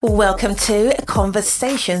Welcome to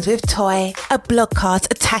Conversations with Toy, a blogcast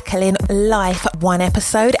tackling life one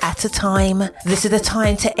episode at a time. This is the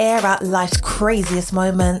time to air out life's craziest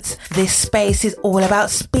moments. This space is all about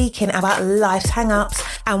speaking about life's hang-ups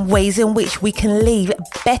and ways in which we can leave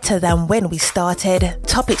better than when we started.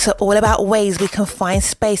 Topics are all about ways we can find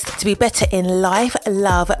space to be better in life,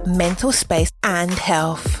 love, mental space, and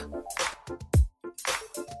health.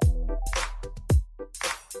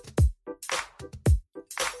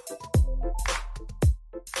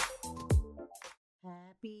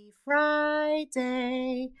 Happy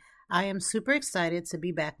Friday. I am super excited to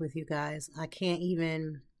be back with you guys. I can't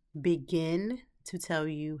even begin to tell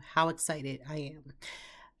you how excited I am.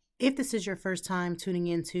 If this is your first time tuning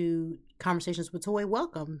into Conversations with Toy,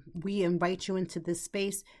 welcome. We invite you into this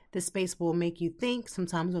space. This space will make you think.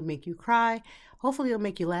 Sometimes it'll make you cry. Hopefully it'll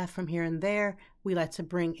make you laugh from here and there. We like to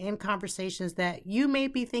bring in conversations that you may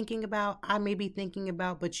be thinking about, I may be thinking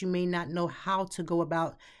about, but you may not know how to go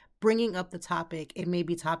about bringing up the topic. It may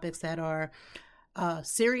be topics that are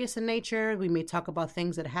serious in nature. We may talk about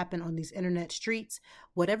things that happen on these internet streets.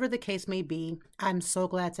 Whatever the case may be, I'm so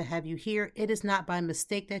glad to have you here. It is not by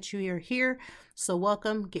mistake that you are here. So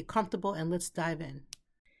welcome, get comfortable, and let's dive in.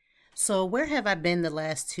 So where have I been the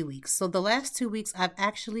last 2 weeks? So the last 2 weeks, I've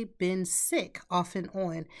actually been sick off and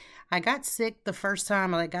on. I got sick the first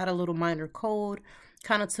time. I got a little minor cold.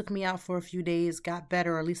 Kind of took me out for a few days, got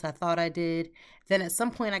better, or at least I thought I did. Then at some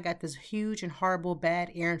point I got this huge and horrible bad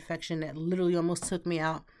ear infection that literally almost took me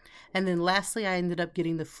out. And then lastly, I ended up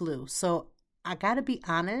getting the flu. So I got to be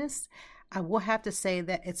honest, I will have to say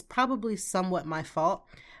that it's probably somewhat my fault.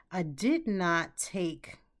 I did not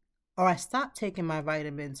take, or I stopped taking my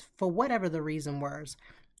vitamins for whatever the reason was,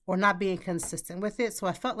 or not being consistent with it. So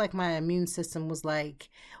I felt like my immune system was like,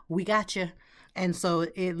 we got you. And so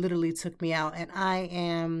it literally took me out, and I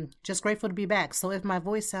am just grateful to be back. So if my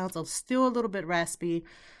voice sounds still a little bit raspy,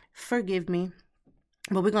 forgive me,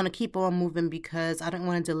 but we're going to keep on moving because I don't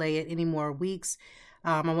want to delay it any more weeks.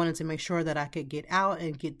 I wanted to make sure that I could get out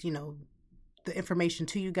and get, the information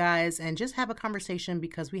to you guys and just have a conversation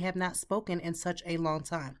because we have not spoken in such a long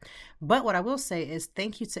time. But what I will say is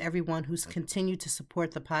thank you to everyone who's continued to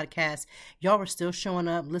support the podcast. Y'all were still showing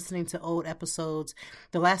up, listening to old episodes.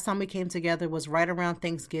 The last time we came together was right around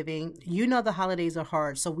Thanksgiving. You know the holidays are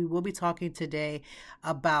hard, so we will be talking today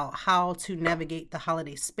about how to navigate the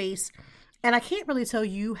holiday space. And I can't really tell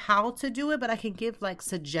you how to do it, but I can give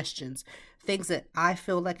suggestions, things that I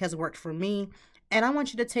feel like has worked for me. And I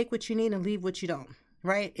want you to take what you need and leave what you don't,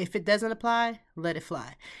 right? If it doesn't apply, let it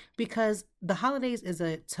fly. Because the holidays is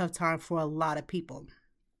a tough time for a lot of people.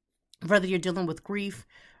 Whether you're dealing with grief,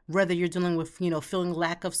 whether you're dealing with, feeling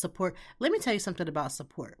lack of support. Let me tell you something about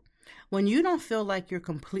support. When you don't feel like you're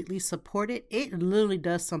completely supported, it literally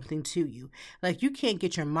does something to you. Like you can't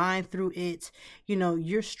get your mind through it.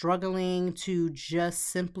 You're struggling to just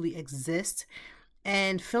simply exist.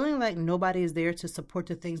 And feeling like nobody is there to support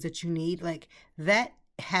the things that you need, like that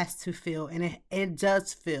has to feel, and it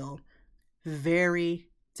does feel very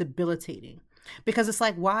debilitating because it's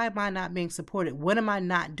like, why am I not being supported? What am I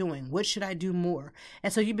not doing? What should I do more?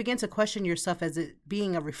 And so you begin to question yourself as it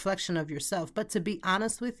being a reflection of yourself. But to be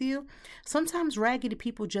honest with you, sometimes raggedy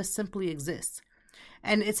people just simply exist.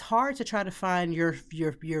 And it's hard to try to find your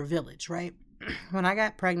village, right? When I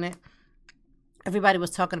got pregnant, everybody was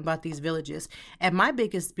talking about these villages, and my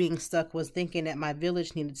biggest being stuck was thinking that my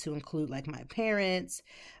village needed to include like my parents,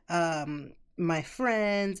 my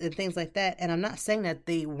friends, and things like that. And I'm not saying that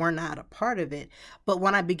they were not a part of it, but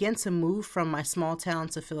when I began to move from my small town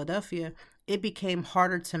to Philadelphia, it became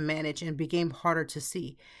harder to manage and became harder to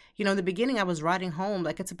see. In the beginning, I was riding home,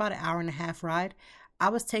 like it's about an hour and a half ride. I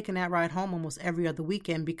was taking that ride home almost every other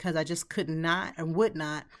weekend because I just could not and would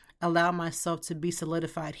not allow myself to be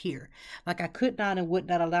solidified here. Like I could not and would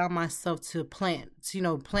not allow myself to plant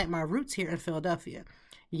my roots here in Philadelphia.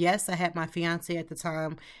 Yes, I had my fiance at the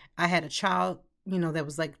time. I had a child, that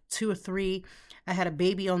was like 2 or 3. I had a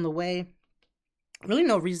baby on the way. Really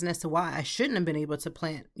no reason as to why I shouldn't have been able to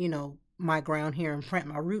plant, my ground here and plant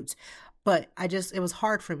my roots. But it was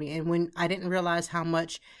hard for me. And when I didn't realize how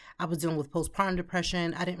much I was dealing with postpartum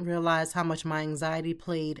depression, I didn't realize how much my anxiety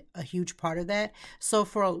played a huge part of that. So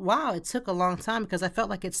for a while, it took a long time because I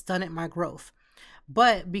felt like it stunted my growth.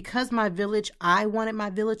 But because I wanted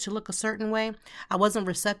my village to look a certain way, I wasn't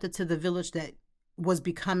receptive to the village that was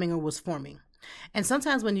becoming or was forming. And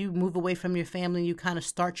sometimes when you move away from your family, you kind of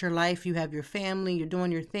start your life, you have your family, you're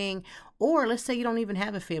doing your thing. Or let's say you don't even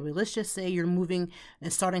have a family. Let's just say you're moving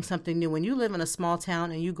and starting something new. When you live in a small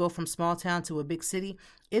town and you go from small town to a big city,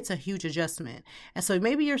 it's a huge adjustment. And so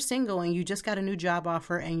maybe you're single and you just got a new job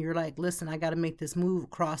offer and you're like, listen, I got to make this move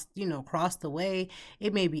across the way.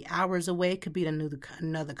 It may be hours away. It could be to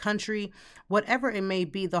another country, whatever it may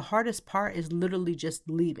be. The hardest part is literally just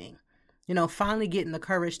leaving. Finally getting the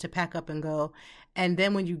courage to pack up and go. And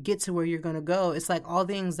then when you get to where you're going to go, it's like all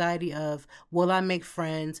the anxiety of, will I make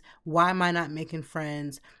friends? Why am I not making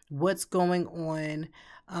friends? What's going on?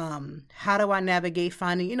 How do I navigate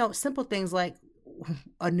finding, simple things like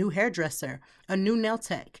a new hairdresser, a new nail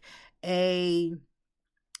tech, the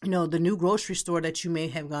new grocery store that you may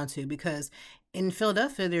have gone to, because in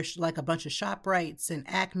Philadelphia, there's like a bunch of ShopRites and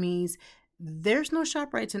Acme's. There's no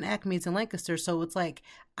ShopRites and Acme's in Lancaster. So it's like,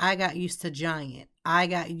 I got used to Giant. I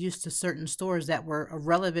got used to certain stores that were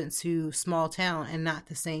relevant to small town and not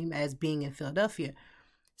the same as being in Philadelphia.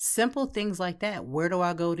 Simple things like that. Where do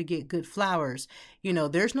I go to get good flowers?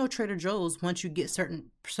 There's no Trader Joe's once you get certain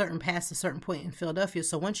past a certain point in Philadelphia.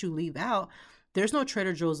 So once you leave out, there's no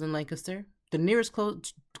Trader Joe's in Lancaster. The nearest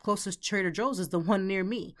closest Trader Joe's is the one near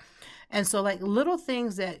me. And so like little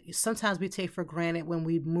things that sometimes we take for granted when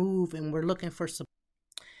we move and we're looking for support.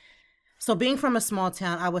 So being from a small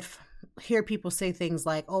town, I would hear people say things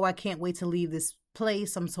like, oh, I can't wait to leave this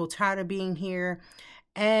place. I'm so tired of being here.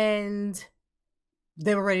 And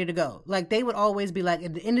they were ready to go. Like they would always be like,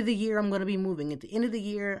 at the end of the year, I'm going to be moving. At the end of the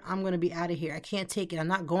year, I'm going to be out of here. I can't take it. I'm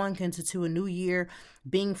not going into a new year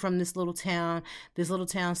being from this little town. This little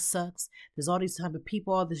town sucks. There's all these type of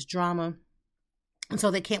people, all this drama. And so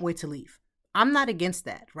they can't wait to leave. I'm not against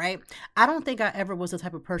that, right? I don't think I ever was the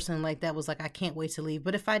type of person like that was like, I can't wait to leave.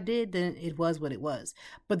 But if I did, then it was what it was.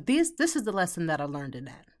 But this is the lesson that I learned in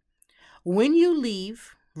that. When you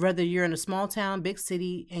leave, whether you're in a small town, big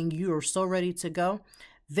city, and you are so ready to go,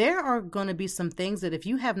 there are going to be some things that if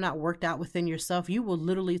you have not worked out within yourself, you will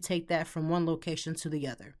literally take that from one location to the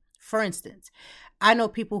other. For instance, I know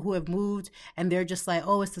people who have moved and they're just like,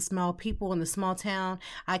 oh, it's the small people in the small town.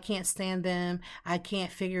 I can't stand them. I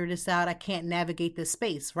can't figure this out. I can't navigate this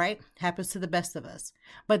space, right? Happens to the best of us.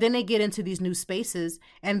 But then they get into these new spaces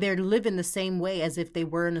and they're living the same way as if they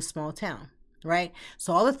were in a small town. Right?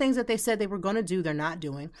 So all the things that they said they were going to do, they're not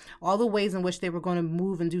doing. All the ways in which they were going to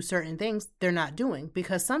move and do certain things, they're not doing.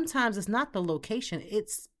 Because sometimes it's not the location.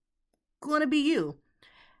 It's going to be you.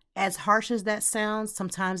 As harsh as that sounds,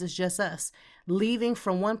 sometimes it's just us. Leaving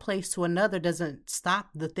from one place to another doesn't stop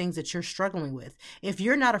the things that you're struggling with. If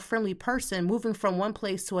you're not a friendly person, moving from one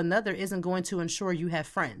place to another isn't going to ensure you have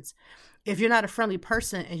friends. If you're not a friendly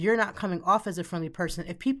person and you're not coming off as a friendly person,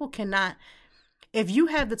 if you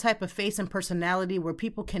have the type of face and personality where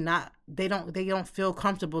people they don't feel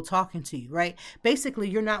comfortable talking to you, right? Basically,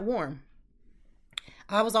 you're not warm.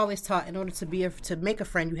 I was always taught in order to make a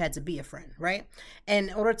friend, you had to be a friend, right? And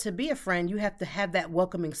in order to be a friend, you have to have that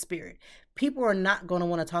welcoming spirit. People are not going to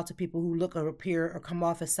want to talk to people who look or appear or come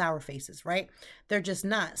off as sour faces, right? They're just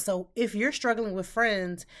not. So if you're struggling with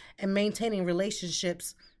friends and maintaining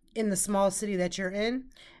relationships in the small city that you're in,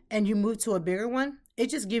 and you move to a bigger one, it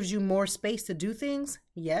just gives you more space to do things,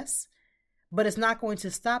 yes. But it's not going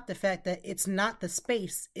to stop the fact that it's not the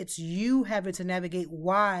space. It's you having to navigate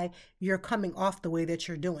why you're coming off the way that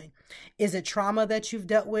you're doing. Is it trauma that you've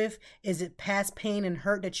dealt with? Is it past pain and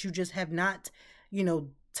hurt that you just have not,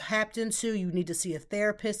 tapped into? You need to see a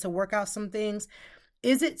therapist to work out some things.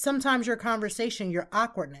 Is it sometimes your conversation, your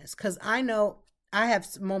awkwardness? Because I know I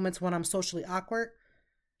have moments when I'm socially awkward.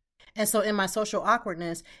 And so in my social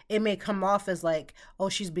awkwardness, it may come off as like, oh,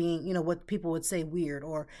 she's being, what people would say weird,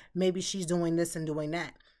 or maybe she's doing this and doing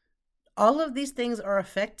that. All of these things are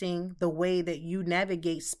affecting the way that you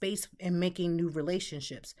navigate space and making new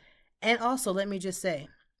relationships. And also, let me just say,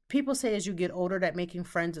 people say as you get older that making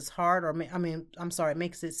friends is hard, it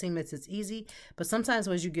makes it seem as it's easy, but sometimes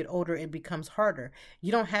as you get older, it becomes harder.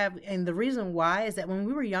 And the reason why is that when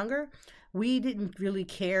we were younger, we didn't really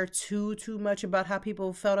care too much about how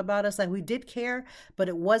people felt about us. Like we did care, but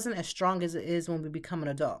it wasn't as strong as it is when we become an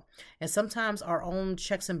adult. And sometimes our own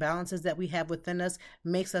checks and balances that we have within us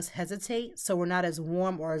makes us hesitate. So we're not as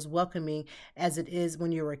warm or as welcoming as it is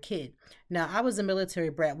when you're a kid. Now, I was a military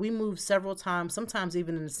brat. We moved several times, sometimes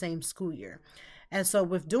even in the same school year. And so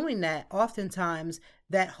with doing that, oftentimes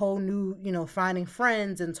that whole new, finding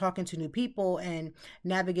friends and talking to new people and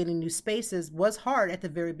navigating new spaces was hard at the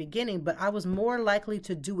very beginning, but I was more likely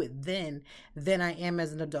to do it then than I am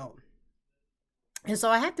as an adult. And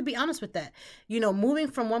so I have to be honest with that. Moving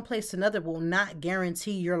from one place to another will not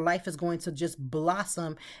guarantee your life is going to just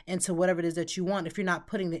blossom into whatever it is that you want if you're not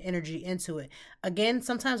putting the energy into it. Again,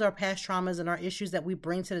 sometimes our past traumas and our issues that we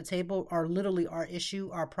bring to the table are literally our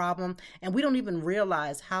issue, our problem, and we don't even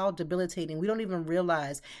realize how debilitating. We don't even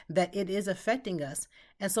realize that it is affecting us.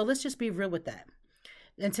 And so let's just be real with that.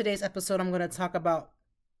 In today's episode, I'm going to talk about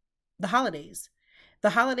the holidays. The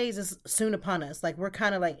holidays is soon upon us. Like, we're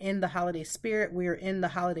kind of like in the holiday spirit. We're in the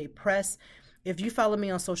holiday press. If you follow me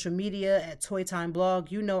on social media at Toy Time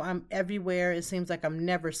Blog, you know I'm everywhere. It seems like I'm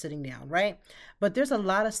never sitting down, right? But there's a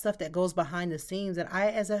lot of stuff that goes behind the scenes that I,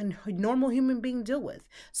 as a normal human being, deal with.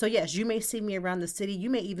 So yes, you may see me around the city. You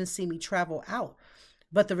may even see me travel out.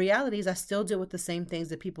 But the reality is I still deal with the same things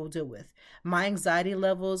that people deal with. My anxiety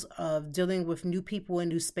levels of dealing with new people in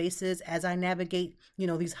new spaces as I navigate,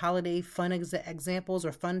 these holiday fun examples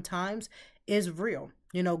or fun times is real.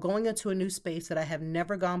 Going into a new space that I have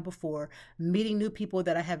never gone before, meeting new people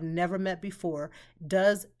that I have never met before,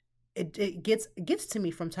 it gets to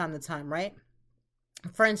me from time to time, right?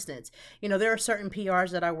 For instance, there are certain PRs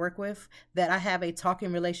that I work with that I have a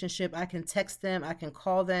talking relationship. I can text them, I can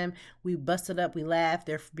call them. We bust it up, we laugh.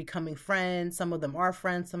 They're becoming friends. Some of them are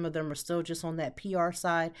friends. Some of them are still just on that PR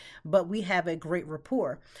side, but we have a great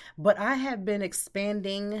rapport. But I have been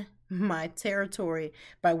expanding my territory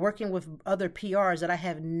by working with other PRs that I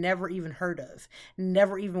have never even heard of,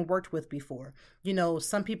 never even worked with before.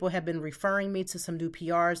 Some people have been referring me to some new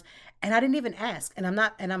PRs and I didn't even ask. And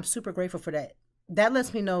I'm super grateful for that. That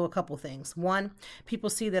lets me know a couple things. One, people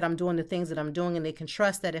see that I'm doing the things that I'm doing and they can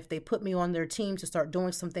trust that if they put me on their team to start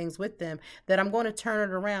doing some things with them, that I'm going to turn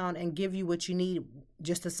it around and give you what you need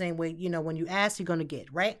just the same way, when you ask, you're going to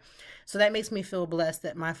get, right? So that makes me feel blessed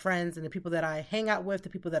that my friends and the people that I hang out with, the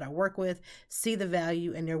people that I work with, see the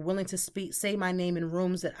value and they're willing to say my name in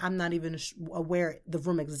rooms that I'm not even aware the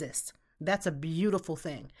room exists. That's a beautiful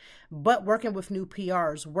thing. But working with new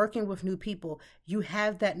PRs, working with new people, you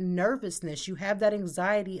have that nervousness, you have that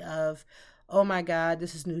anxiety of, oh my God,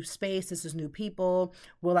 this is new space, this is new people.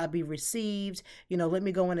 Will I be received? Let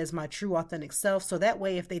me go in as my true authentic self. So that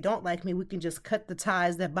way, if they don't like me, we can just cut the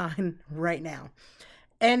ties that bind right now.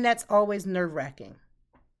 And that's always nerve-wracking.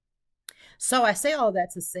 So I say all that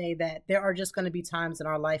to say that there are just going to be times in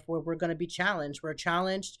our life where we're going to be challenged. We're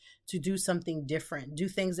challenged to do something different, do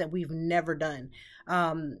things that we've never done.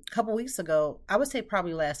 A couple weeks ago, I would say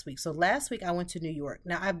probably last week. So last week I went to New York.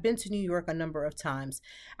 Now I've been to New York a number of times.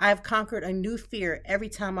 I've conquered a new fear every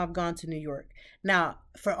time I've gone to New York. Now,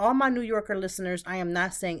 for all my New Yorker listeners, I am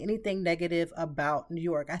not saying anything negative about New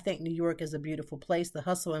York. I think New York is a beautiful place. The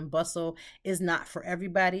hustle and bustle is not for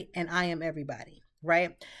everybody, and I am everybody.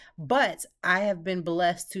 Right? But I have been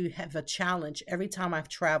blessed to have a challenge every time I've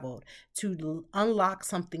traveled to unlock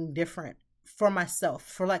something different for myself,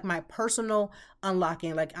 for like my personal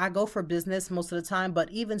unlocking. Like I go for business most of the time,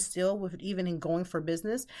 but even still, even in going for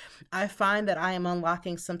business, I find that I am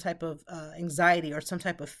unlocking some type of anxiety or some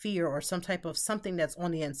type of fear or some type of something that's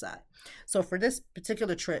on the inside. So for this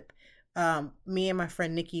particular trip, me and my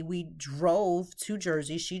friend Nikki, we drove to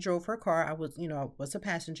Jersey. She drove her car. I was a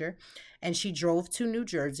passenger, and she drove to New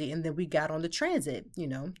Jersey, and then we got on the transit,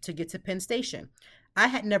 to get to Penn Station. I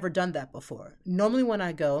had never done that before. Normally when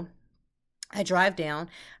I go, I drive down,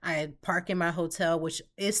 I park in my hotel, which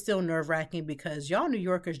is still nerve-wracking because y'all New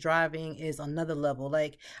Yorkers driving is another level.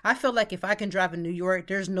 Like, I feel like if I can drive in New York,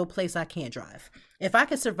 there's no place I can't drive. If I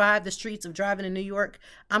can survive the streets of driving in New York,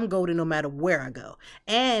 I'm golden no matter where I go.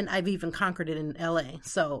 And I've even conquered it in LA.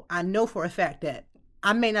 So I know for a fact that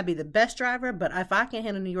I may not be the best driver, but if I can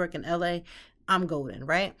handle New York and LA, I'm golden,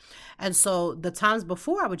 right? And so the times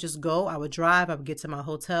before I would just go, I would drive, I would get to my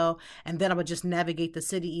hotel, and then I would just navigate the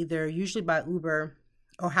city either usually by Uber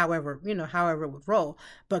or however it would roll.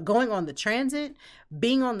 But going on the transit,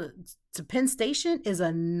 being to Penn Station is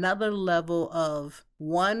another level of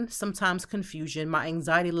sometimes confusion. My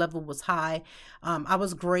anxiety level was high. I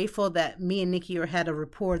was grateful that me and Nikki had a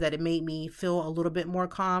rapport that it made me feel a little bit more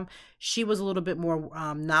calm. She was a little bit more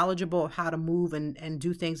knowledgeable of how to move and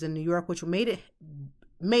do things in New York, which made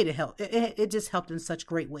it help. It just helped in such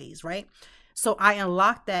great ways, right? So I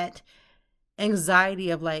unlocked that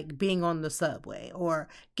anxiety of like being on the subway or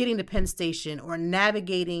getting to Penn Station or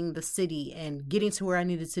navigating the city and getting to where I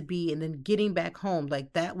needed to be and then getting back home.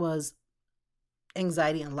 Like that was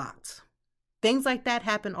anxiety unlocked. Things like that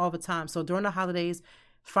happen all the time. So during the holidays,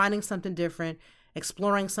 finding something different,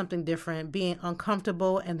 exploring something different, being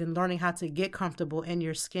uncomfortable and then learning how to get comfortable in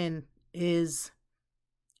your skin it's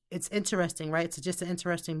interesting, right? It's just an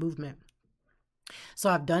interesting movement.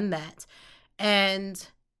 So I've done that. And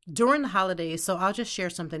during the holidays, so I'll just share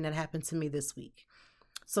something that happened to me this week.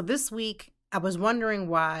 So this week, I was wondering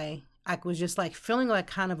why I was just like feeling like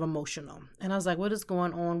kind of emotional. And I was like, what is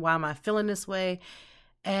going on? Why am I feeling this way?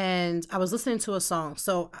 And I was listening to a song.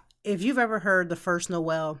 So if you've ever heard The First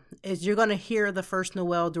Noel, you're going to hear The First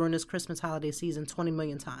Noel during this Christmas holiday season 20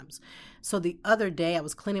 million times. So the other day I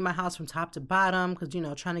was cleaning my house from top to bottom because,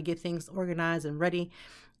 trying to get things organized and ready.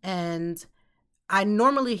 And I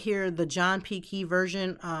normally hear the John P. Key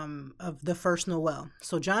version of The First Noel.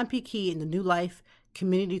 So John P. Key in the New Life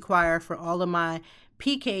Community Choir, for all of my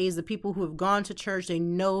PKs, the people who have gone to church, they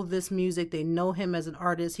know this music. They know him as an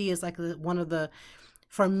artist. He is like one of the...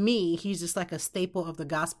 For me, he's just like a staple of the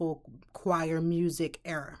gospel choir music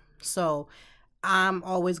era. So I'm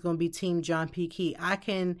always going to be team John P. Key. I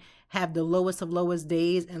can have the lowest of lowest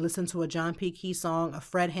days and listen to a John P. Key song, a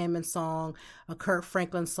Fred Hammond song, a Kirk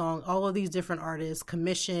Franklin song, all of these different artists,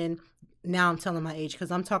 Commission. Now I'm telling my age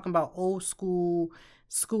because I'm talking about old school,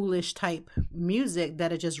 schoolish type music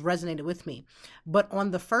that had just resonated with me. But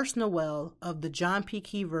on The First Noel of the John P.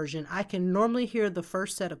 Key version, I can normally hear the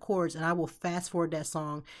first set of chords and I will fast forward that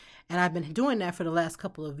song. And I've been doing that for the last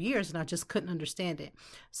couple of years and I just couldn't understand it.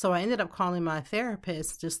 So I ended up calling my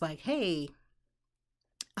therapist just like, hey,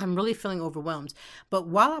 I'm really feeling overwhelmed. But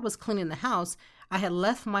while I was cleaning the house, I had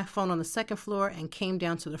left my phone on the second floor and came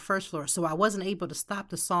down to the first floor. So I wasn't able to stop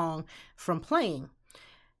the song from playing.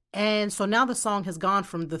 And so now the song has gone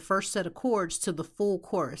from the first set of chords to the full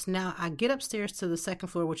chorus. Now I get upstairs to the second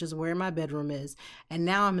floor, which is where my bedroom is. And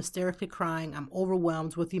now I'm hysterically crying. I'm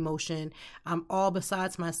overwhelmed with emotion. I'm all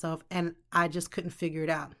besides myself. And I just couldn't figure it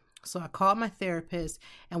out. So I called my therapist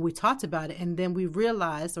and we talked about it. And then we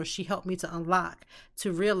realized, or she helped me to unlock,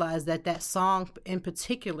 to realize that that song in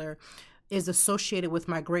particular is associated with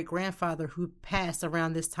my great-grandfather who passed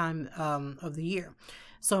around this time of the year.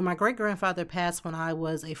 So my great-grandfather passed when I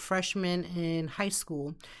was a freshman in high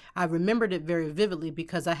school. I remembered it very vividly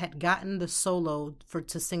because I had gotten the solo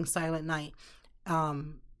to sing Silent Night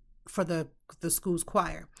for the school's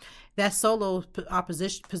choir. That solo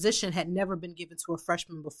position had never been given to a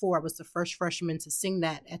freshman before. I was the first freshman to sing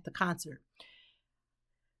that at the concert.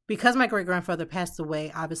 Because my great-grandfather passed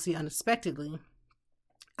away, obviously unexpectedly,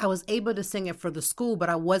 I was able to sing it for the school, but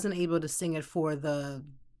I wasn't able to sing it for the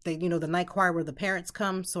night choir where the parents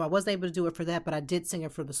come. So I wasn't able to do it for that, but I did sing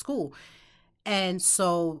it for the school. And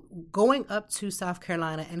so going up to South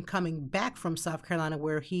Carolina and coming back from South Carolina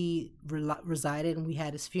where he resided and we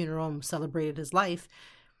had his funeral and celebrated his life,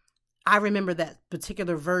 I remember that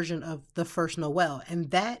particular version of The First Noel. And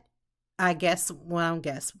that, my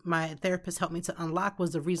therapist helped me to unlock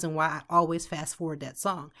was the reason why I always fast forward that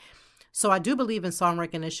song. So I do believe in song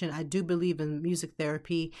recognition. I do believe in music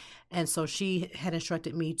therapy. And so she had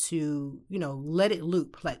instructed me to, let it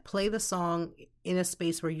loop, like play the song in a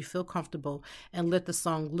space where you feel comfortable and let the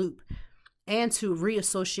song loop. And to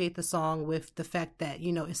reassociate the song with the fact that,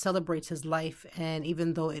 it celebrates his life. And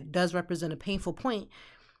even though it does represent a painful point,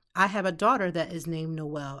 I have a daughter that is named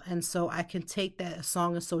Noel. And so I can take that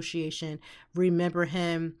song association, remember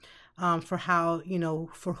him for how,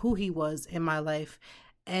 for who he was in my life,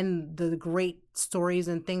 and the great stories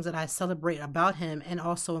and things that I celebrate about him, and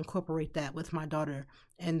also incorporate that with my daughter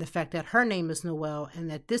and the fact that her name is Noel,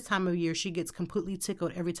 and at this time of year she gets completely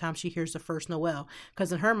tickled every time she hears The First Noel,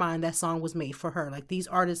 because in her mind that song was made for her. Like these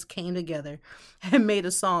artists came together and made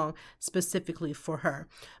a song specifically for her.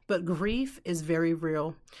 But grief is very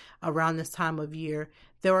real around this time of year.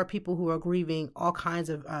 There are people who are grieving all kinds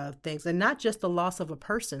of things, and not just the loss of a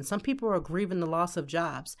person. Some people are grieving the loss of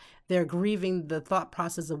jobs. They're grieving the thought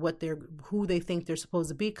process of who they think they're supposed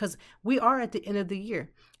to be, because we are at the end of the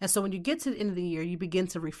year. And so when you get to the end of the year, you begin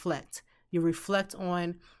to reflect. You reflect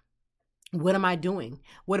on, what am I doing?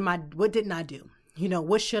 What didn't I do?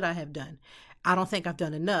 What should I have done? I don't think I've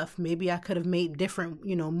done enough. Maybe I could have made different,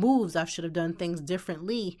 moves. I should have done things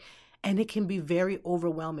differently. And it can be very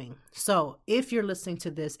overwhelming. So if you're listening to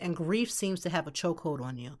this and grief seems to have a chokehold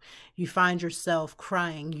on you, you find yourself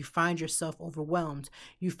crying, you find yourself overwhelmed,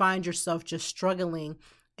 you find yourself just struggling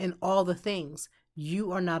in all the things,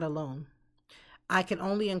 you are not alone. I can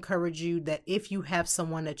only encourage you that if you have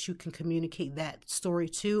someone that you can communicate that story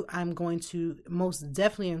to, I'm going to most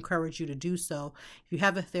definitely encourage you to do so. If you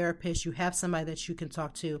have a therapist, you have somebody that you can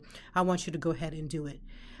talk to, I want you to go ahead and do it.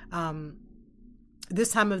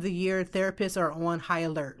 This time of the year, therapists are on high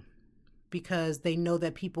alert because they know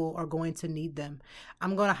that people are going to need them.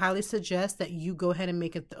 I'm going to highly suggest that you go ahead and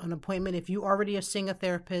make an appointment. If you already are seeing a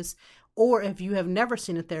therapist, or if you have never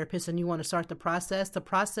seen a therapist and you want to start the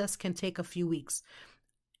process can take a few weeks.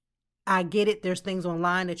 I get it. There's things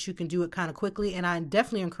online that you can do it kind of quickly, and I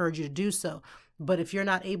definitely encourage you to do so. But if you're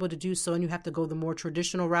not able to do so and you have to go the more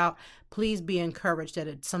traditional route, please be encouraged that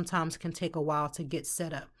it sometimes can take a while to get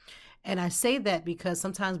set up. And I say that because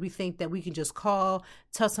sometimes we think that we can just call,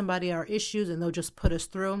 tell somebody our issues, and they'll just put us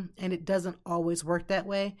through. And it doesn't always work that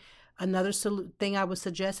way. Another thing I would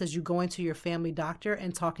suggest is you going to your family doctor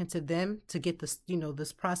and talking to them to get this,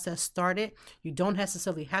 this process started. You don't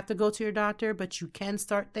necessarily have to go to your doctor, but you can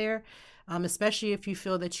start there. Especially if you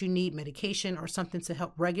feel that you need medication or something to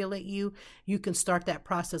help regulate you, you can start that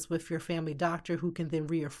process with your family doctor, who can then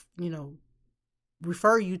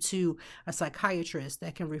refer you to a psychiatrist,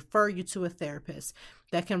 that can refer you to a therapist,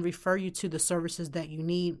 that can refer you to the services that you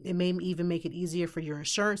need. It may even make it easier for your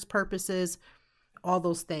insurance purposes, all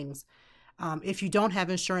those things. If you don't have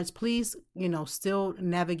insurance, please, still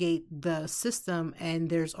navigate the system. And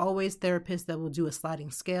there's always therapists that will do a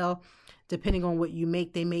sliding scale. Depending on what you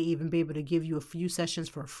make, they may even be able to give you a few sessions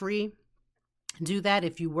for free. Do that.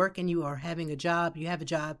 If you work and you are having a job, you have a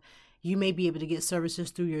job, you may be able to get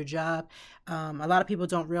services through your job. A lot of people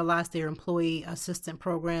don't realize their employee assistant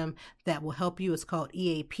program that will help you. It's called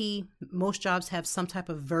EAP. Most jobs have some type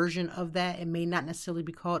of version of that. It may not necessarily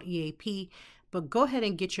be called EAP, but go ahead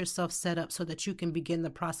and get yourself set up so that you can begin the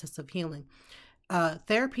process of healing.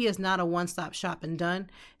 Therapy is not a one-stop shop and done.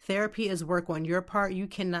 Therapy is work on your part. You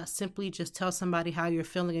cannot simply just tell somebody how you're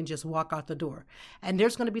feeling and just walk out the door. And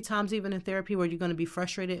there's going to be times even in therapy where you're going to be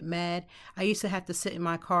frustrated, mad. I used to have to sit in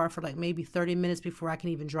my car for like maybe 30 minutes before I can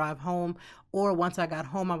even drive home. Or once I got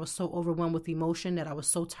home, I was so overwhelmed with emotion that I was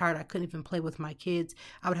so tired I couldn't even play with my kids.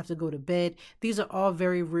 I would have to go to bed. These are all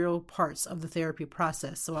very real parts of the therapy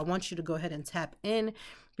process. So I want you to go ahead and tap in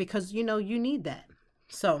because, you need that.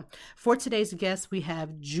 So for today's guest, we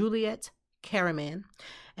have Juliet Caraman,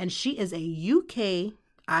 and she is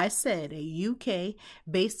a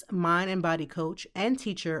UK-based mind and body coach and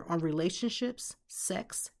teacher on relationships,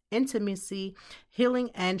 sex, intimacy, healing,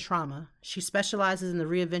 and trauma. She specializes in the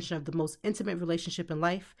reinvention of the most intimate relationship in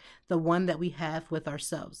life, the one that we have with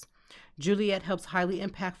ourselves. Juliet helps highly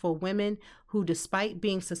impactful women who, despite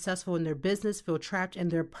being successful in their business, feel trapped in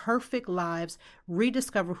their perfect lives,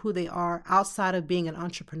 rediscover who they are outside of being an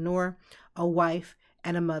entrepreneur, a wife,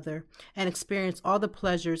 and a mother, and experience all the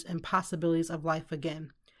pleasures and possibilities of life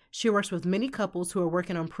again. She works with many couples who are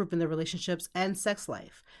working on improving their relationships and sex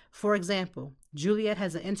life. For example, Juliet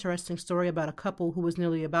has an interesting story about a couple who was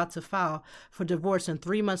nearly about to file for divorce, and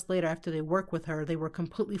 3 months later, after they worked with her, they were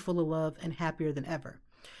completely full of love and happier than ever.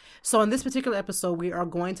 So in this particular episode, we are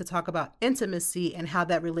going to talk about intimacy and how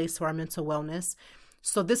that relates to our mental wellness.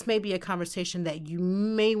 So this may be a conversation that you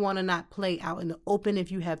may want to not play out in the open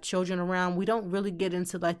if you have children around. We don't really get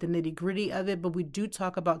into like the nitty gritty of it, but we do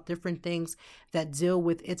talk about different things that deal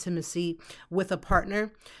with intimacy with a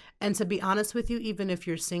partner. And to be honest with you, even if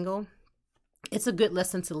you're single, it's a good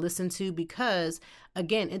lesson to listen to because,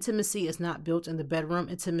 again, intimacy is not built in the bedroom.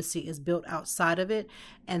 Intimacy is built outside of it.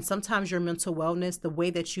 And sometimes your mental wellness, the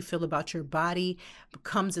way that you feel about your body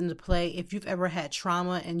comes into play. If you've ever had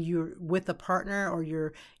trauma and you're with a partner or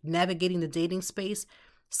you're navigating the dating space,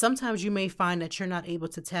 sometimes you may find that you're not able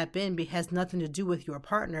to tap in, but it has nothing to do with your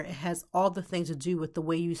partner. It has all the things to do with the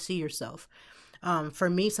way you see yourself. For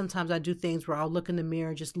me, sometimes I do things where I'll look in the mirror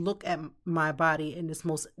and just look at my body in this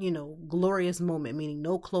most, glorious moment, meaning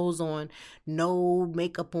no clothes on, no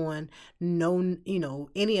makeup on, no,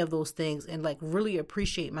 any of those things, and like really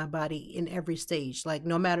appreciate my body in every stage. Like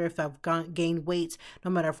no matter if I've gained weight, no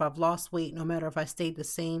matter if I've lost weight, no matter if I stayed the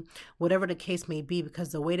same, whatever the case may be,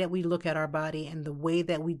 because the way that we look at our body and the way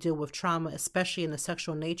that we deal with trauma, especially in the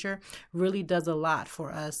sexual nature, really does a lot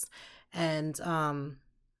for us. And,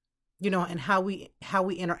 and how we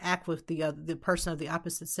interact with the person of the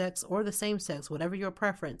opposite sex or the same sex, whatever your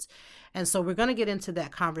preference. And so we're going to get into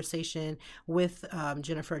that conversation with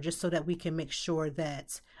Jennifer, just so that we can make sure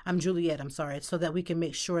that so that we can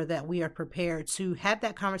make sure that we are prepared to have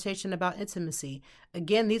that conversation about intimacy.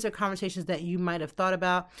 Again, these are conversations that you might have thought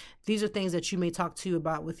about. These are things that you may talk to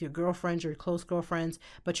about with your girlfriends, your close girlfriends,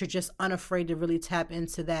 but you're just unafraid to really tap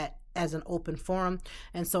into that as an open forum.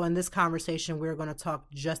 And so in this conversation, we're going to talk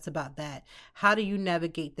just about that. How do you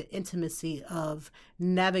navigate the intimacy of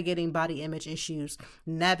navigating body image issues,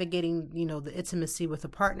 navigating, the intimacy with a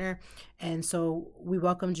partner? And so we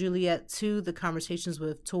welcome Juliet to the Conversations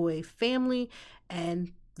with Toy family,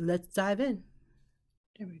 and let's dive in.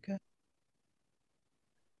 There we go.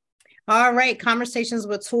 All right. Conversations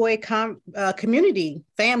with Toy community,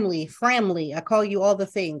 family. I call you all the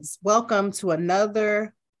things. Welcome to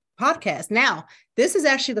another podcast. Now, this is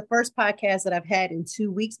actually the first podcast that I've had in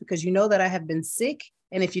 2 weeks because you know that I have been sick.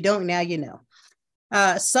 And if you don't, now you know.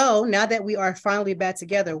 So now that we are finally back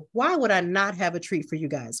together, why would I not have a treat for you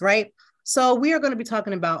guys, right? So we are going to be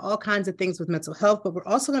talking about all kinds of things with mental health, but we're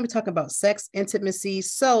also going to be talking about sex, intimacy.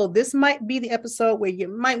 So this might be the episode where you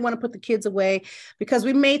might want to put the kids away because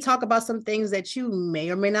we may talk about some things that you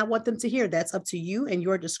may or may not want them to hear. That's up to you and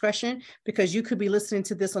your discretion because you could be listening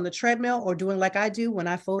to this on the treadmill or doing like I do when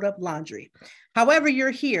I fold up laundry. However,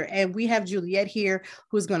 you're here and we have Juliet here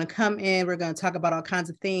who's going to come in. We're going to talk about all kinds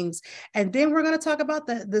of things. And then we're going to talk about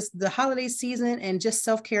the holiday season and just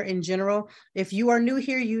self-care in general. If you are new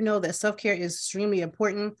here, you know that self-care is extremely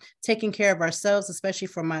important. Taking care of ourselves, especially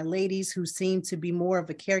for my ladies who seem to be more of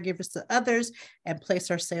the caregivers to others and place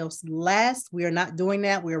ourselves last. We are not doing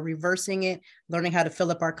that. We are reversing it, learning how to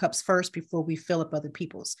fill up our cups first before we fill up other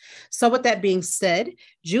people's. So with that being said,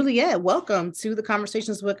 Juliet, welcome to the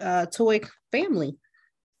Conversations with Toy family.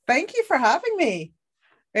 Thank you for having me.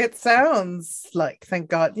 It sounds like, thank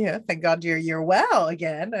God you're well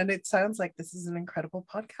again. And it sounds like this is an incredible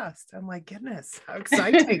podcast. Oh my goodness, how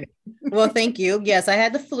exciting. Well, thank you. Yes, I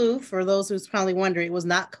had the flu. For those who's probably wondering, it was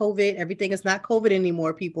not COVID. Everything is not COVID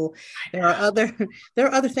anymore, people. There are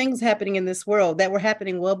other things happening in this world that were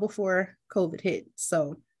happening well before COVID hit.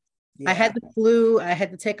 So yeah. I had the flu. I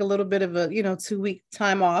had to take a little bit of a 2-week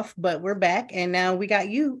time off, but we're back and now we got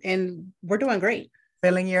you and we're doing great.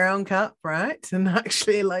 Filling your own cup, right? And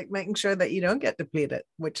actually like making sure that you don't get depleted,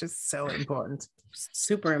 which is so important.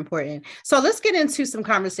 Super important. So let's get into some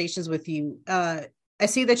conversations with you. I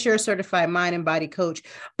see that you're a certified mind and body coach,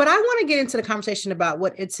 but I want to get into the conversation about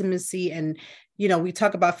what intimacy and, we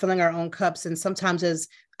talk about filling our own cups. And sometimes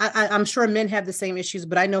I'm sure men have the same issues,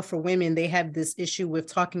 but I know for women, they have this issue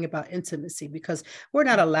with talking about intimacy because we're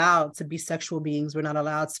not allowed to be sexual beings. We're not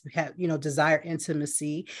allowed to have, desire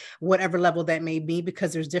intimacy, whatever level that may be,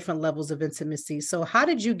 because there's different levels of intimacy. So how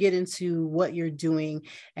did you get into what you're doing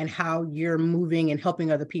and how you're moving and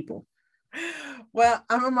helping other people? Well,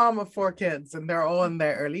 I'm a mom of 4 kids and they're all in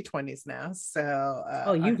their early 20s now.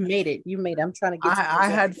 So you've made it. I'm trying to get to I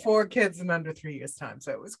had 4 kids in under 3 years time.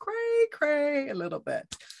 So it was cray a little bit.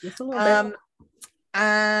 Just a little bit.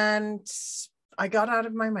 And I got out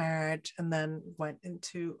of my marriage and then went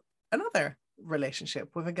into another relationship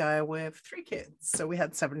with a guy with 3 kids. So we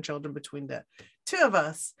had 7 children between the 2 of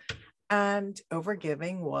us. And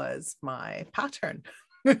overgiving was my pattern.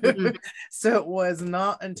 Mm-hmm. So it was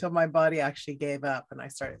not until my body actually gave up and I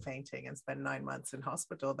started fainting and spent 9 months in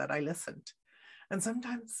hospital that I listened. And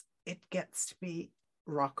sometimes it gets to be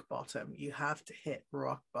rock bottom. You have to hit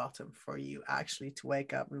rock bottom for you actually to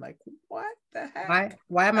wake up and like, what the heck?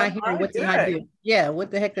 Why am I here? What did I do? Yeah,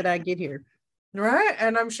 what the heck did I get here? Right.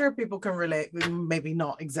 And I'm sure people can relate, maybe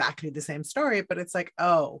not exactly the same story, but it's like,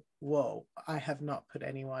 oh, whoa, I have not put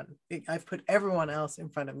I've put everyone else in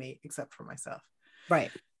front of me except for myself.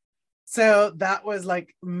 Right. So that was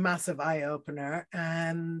like massive eye opener.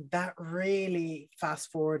 And that really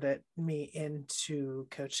fast forwarded me into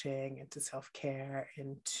coaching, into self-care,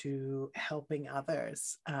 into helping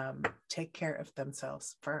others take care of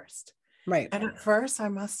themselves first. Right. And at first, I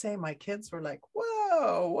must say, my kids were like,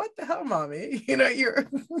 whoa, what the hell, mommy?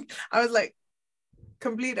 I was like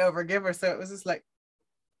complete overgiver. So it was just like,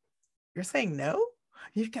 you're saying no?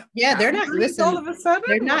 They're not listening. All of a sudden,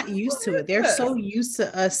 they're not used to it. They're so used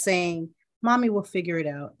to us saying, mommy will figure it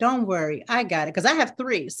out. Don't worry. I got it. Because I have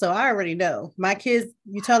 3. So I already know. My kids,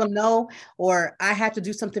 you tell them no, or I have to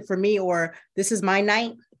do something for me, or this is my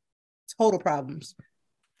night. Total problems.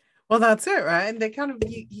 Well, that's it, right? And they kind of,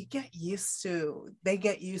 they get used to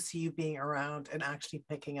you being around and actually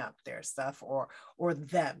picking up their stuff or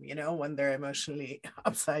them, when they're emotionally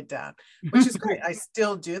upside down, which is great. I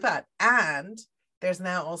still do that. And there's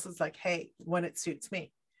now also, it's like, hey, when it suits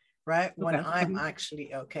me, right? When I'm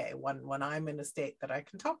actually okay, when I'm in a state that I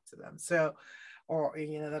can talk to them. So, or,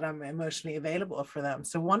 that I'm emotionally available for them.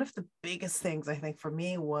 So one of the biggest things I think for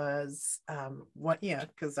me was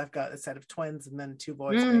because I've got a set of twins and then 2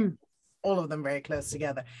 boys, all of them very close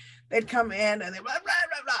together. They'd come in and they blah, blah,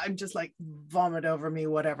 blah, blah, and just like vomit over me,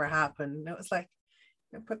 whatever happened. And it was like,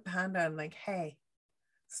 put the hand down, like, hey,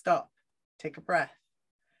 stop, take a breath.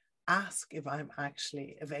 Ask if I'm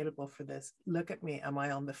actually available for this. Look at me. Am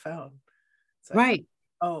I on the phone? So, right.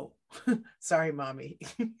 Oh, sorry, mommy.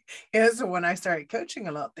 So when I started coaching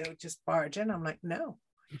a lot, they would just barge in. I'm like, no,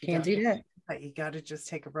 you can't do that. You got to just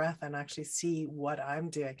take a breath and actually see what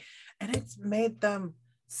I'm doing. And it's made them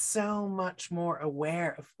so much more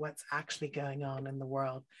aware of what's actually going on in the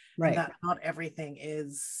world. Right. And that not everything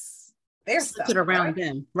is their centered around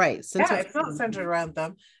them. Right. It's not centered around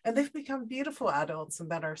them. And they've become beautiful adults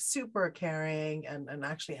and that are super caring and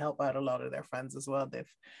actually help out a lot of their friends as well.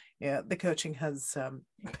 The coaching has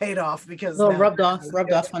paid off because rubbed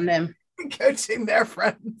off on them. Coaching their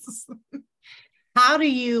friends. How do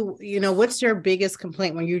you, what's your biggest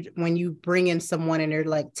complaint when you bring in someone and they're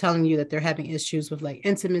like telling you that they're having issues with like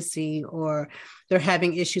intimacy, or they're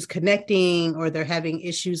having issues connecting, or they're having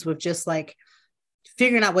issues with just like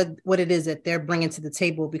figuring out what it is that they're bringing to the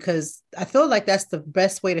table? Because I feel like that's the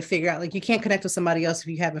best way to figure out, like, you can't connect with somebody else if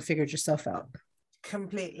you haven't figured yourself out.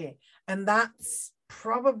 Completely. And that's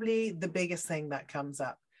probably the biggest thing that comes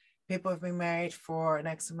up. People have been married for an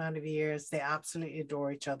X amount of years. They absolutely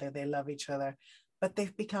adore each other. They love each other, but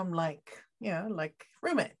they've become like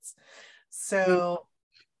roommates. So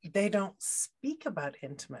they don't speak about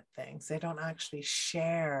intimate things. They don't actually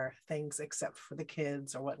share things except for the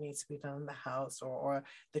kids or what needs to be done in the house, or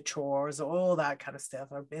the chores, or all that kind of stuff,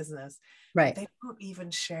 or business. Right. But they don't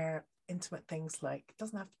even share intimate things, like, it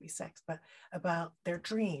doesn't have to be sex, but about their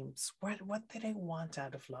dreams. What do they want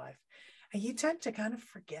out of life? And you tend to kind of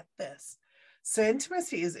forget this. So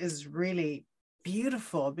intimacy is really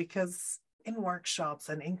beautiful, because in workshops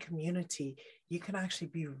and in community, you can actually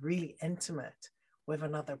be really intimate with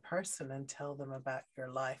another person and tell them about your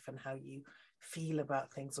life and how you feel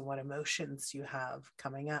about things and what emotions you have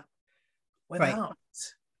coming up, without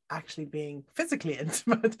Right. actually being physically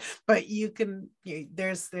intimate. But you can, you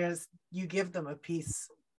give them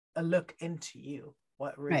a look into you,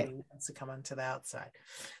 what Right. really wants to come onto the outside.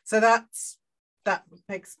 So that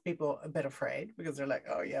makes people a bit afraid, because they're like,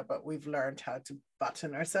 oh yeah, but we've learned how to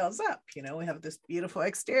button ourselves up. We have this beautiful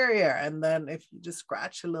exterior, and then if you just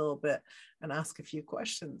scratch a little bit and ask a few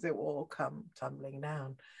questions, it will all come tumbling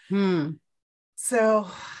down. Hmm. So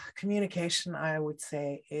communication, I would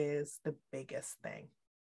say, is the biggest thing,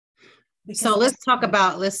 So because let's talk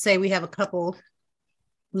about, let's say we have a couple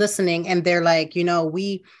listening and they're like,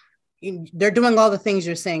 they're doing all the things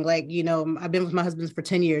you're saying. Like, I've been with my husband for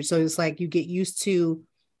 10 years. So it's like you get used to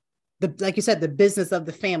like you said, the business of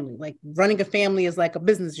the family. Like, running a family is like a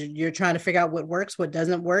business. You're trying to figure out what works, what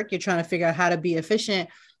doesn't work. You're trying to figure out how to be efficient.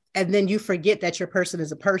 And then you forget that your person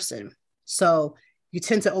is a person. So you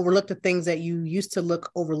tend to overlook the things that you used to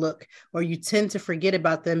overlook, or you tend to forget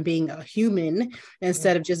about them being a human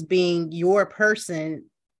instead of just being your person.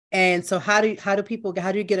 And so how do you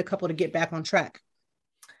get a couple to get back on track?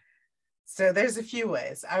 So there's a few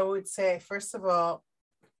ways. I would say, first of all,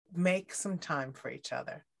 make some time for each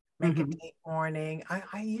other. Make a Mm-hmm. date morning.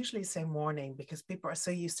 I usually say morning, because people are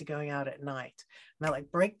so used to going out at night. And I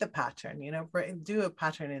like, break the pattern, do a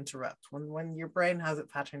pattern interrupt. When your brain has a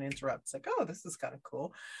pattern interrupt, it's like, oh, this is kind of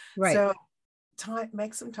cool. Right. So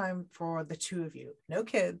make some time for the two of you. No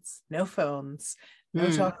kids, no phones, no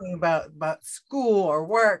Mm. talking about school or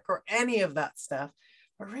work or any of that stuff,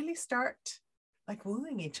 but really start like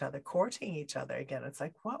wooing each other, courting each other again. It's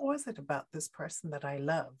like, what was it about this person that I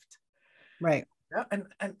loved? Right. Yeah,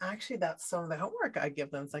 and actually that's some of the homework I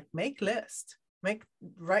give them. It's like,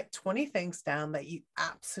 write 20 things down that you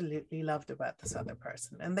absolutely loved about this other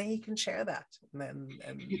person, and then you can share that. And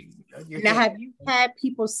you're Now, doing have you had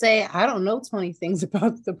people say, I don't know 20 things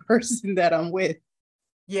about the person that I'm with?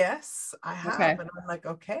 Yes, I Okay. have. And I'm like,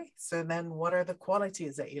 okay, so then what are the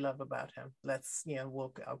qualities that you love about him?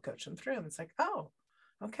 I'll coach him through. And it's like, oh,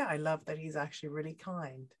 okay, I love that he's actually really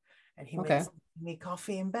kind, and he Okay. makes me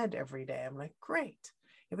coffee in bed every day. I'm like, great.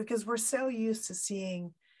 Yeah, because we're so used to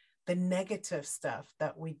seeing the negative stuff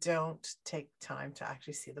that we don't take time to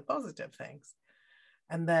actually see the positive things.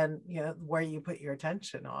 And then, where you put your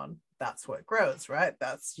attention on, that's what grows, right?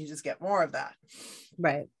 You just get more of that.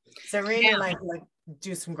 Right. So really, Now, like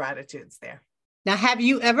do some gratitudes there. now, have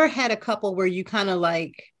you ever had a couple where you kind of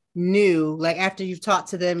like knew, like after you've talked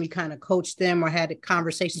to them, you kind of coached them or had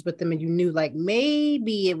conversations with them and you knew like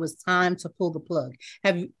maybe it was time to pull the plug?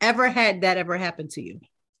 Have you ever had that ever happen to you?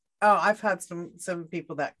 Oh, I've had some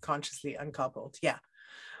people that consciously uncoupled. Yeah.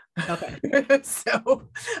 Okay. So,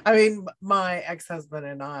 I mean, my ex-husband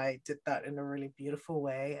and I did that in a really beautiful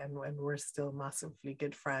way, and we're still massively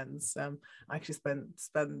good friends. I actually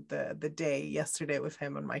spent the day yesterday with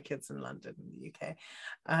him and my kids in London, in the UK,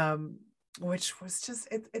 which was just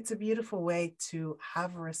it's a beautiful way to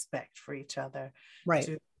have respect for each other, Right.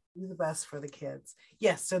 to do the best for the kids.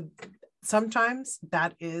 Yes, so sometimes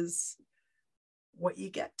that is what you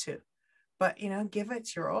get to, but give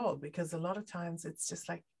it your all, because a lot of times it's just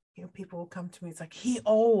like, people will come to me, it's like, he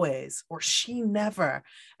always or she never.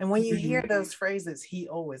 And when you hear Mhm. those phrases, he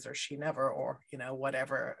always or she never, or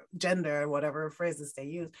whatever gender, whatever phrases they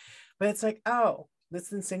use, but it's like, oh,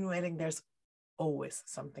 that's insinuating there's always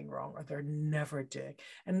something wrong, or they're never doing.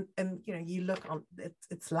 And you look on,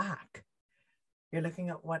 it's lack. You're looking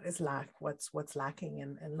at what is lack, what's lacking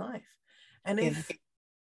in life. And Yeah. if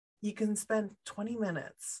you can spend 20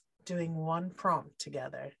 minutes doing one prompt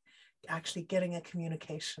together, actually getting a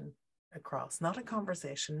communication across, not a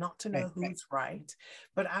conversation, not to know who's right,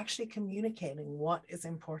 but actually communicating what is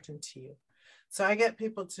important to you. So I get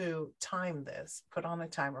people to time this, put on a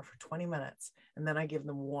timer for 20 minutes, and then I give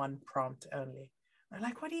them one prompt only. They're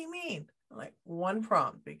like, what do you mean? I'm like, one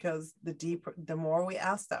prompt, because the more we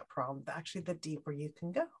ask that prompt, actually the deeper you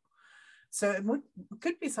can go. So it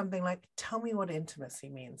could be something like, tell me what intimacy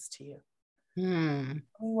means to you. Tell me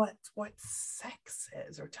what sex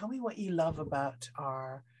is, or tell me what you love about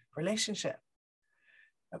our relationship.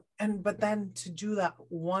 But then to do that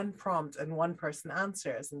one prompt and one person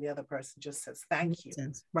answers and the other person just says thank you.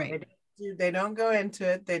 Right. They don't go into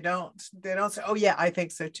it. They don't say, oh yeah, I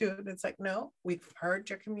think so too. And it's like, no, we've heard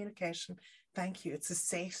your communication. Thank you. It's a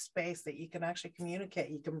safe space that you can actually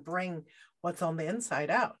communicate. You can bring what's on the inside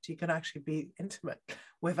out. You can actually be intimate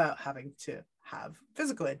without having to have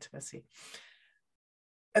physical intimacy.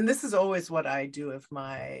 And this is always what I do with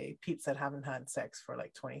my peeps that haven't had sex for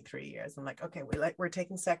like 23 years. I'm like, okay, we're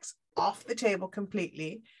taking sex off the table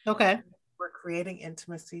completely. Okay. We're creating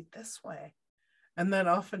intimacy this way. And then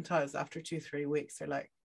oftentimes after 2-3 weeks, they're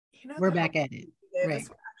like, you know, we're back at it. Right. We're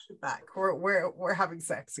actually back. We're having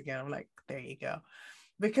sex again. I'm like, there you go.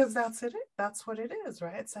 Because that's it. That's what it is,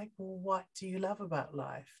 right? It's like, well, what do you love about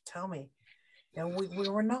life? Tell me. You know, we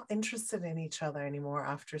were not interested in each other anymore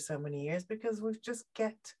after so many years, because we've just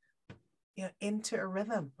get, you know, into a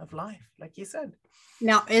rhythm of life, like you said.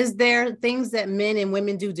 Now, is there things that men and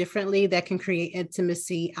women do differently that can create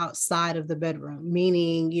intimacy outside of the bedroom?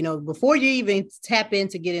 Meaning, you know, before you even tap in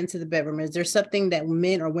to get into the bedroom, is there something that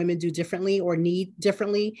men or women do differently or need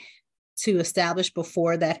differently to establish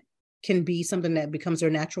before that can be something that becomes their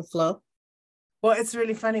natural flow? Well, it's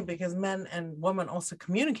really funny because men and women also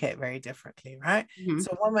communicate very differently, right? Mm-hmm.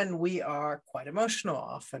 So women, we are quite emotional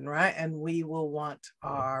often, right? And we will want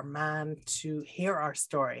our man to hear our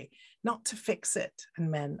story, not to fix it. And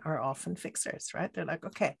men are often fixers, right? They're like,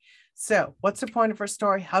 okay, so what's the point of our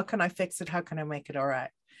story? How can I fix it? How can I make it all right?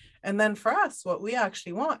 And then for us, what we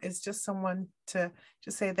actually want is just someone to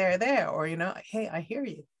just say, there, or, you know, hey, I hear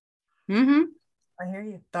you. Mm-hmm. I hear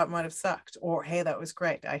you. That might have sucked. Or, hey, that was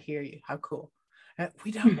great. I hear you. How cool.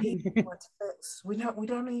 We don't need to fix. We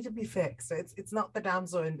don't need to be fixed. It's not the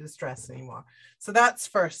damsel in distress anymore. So that's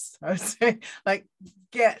first, I would say, like,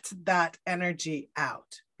 get that energy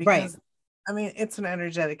out, because right. I mean, it's an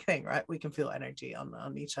energetic thing, right? We can feel energy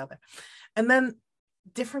on each other. And then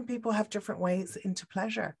different people have different ways into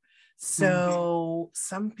pleasure. So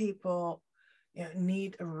some people, you know,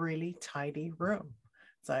 need a really tidy room.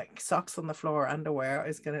 It's like socks on the floor, underwear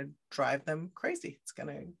is going to drive them crazy. It's going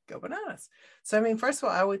to go bananas. So, I mean, first of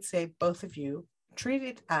all, I would say both of you treat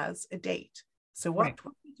it as a date. So what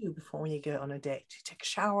do you do before you go on a date? You take a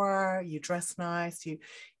shower, you dress nice, you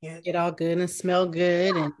get all good and smell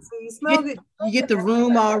good. And so you smell good. You get the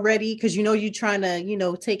room all ready because you know you're trying to, you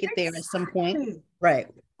know, take it there at some point. Right.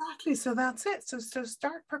 Exactly. So that's it. So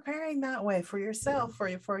start preparing that way for yourself,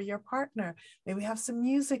 for your partner. Maybe have some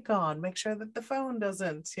music on. Make sure that the phone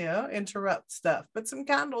doesn't, you know, interrupt stuff. Put some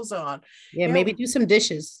candles on. Yeah, maybe do some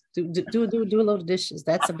dishes. Do a little dishes.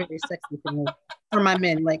 That's a very sexy thing for my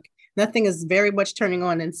men. Like, nothing is very much turning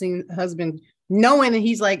on and seeing a husband knowing that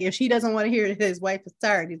he's like, if she doesn't want to hear that his wife is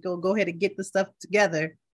tired, he's go ahead and get the stuff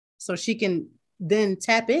together so she can then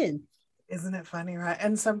tap in. Isn't it funny, right?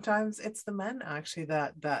 And sometimes it's the men actually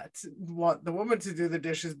that want the woman to do the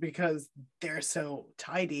dishes because they're so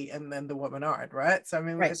tidy, and then the women aren't, right? So I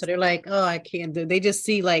mean, right. So they're like, oh, I can't do. They just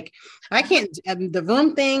see like, I can't the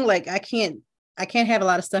room thing. Like, I can't have a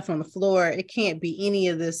lot of stuff on the floor. It can't be any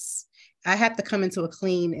of this. I have to come into a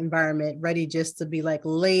clean environment, ready just to be like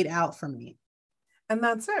laid out for me. And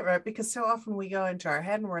that's it, right? Because so often we go into our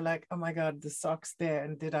head and we're like, oh my God, the sock's there.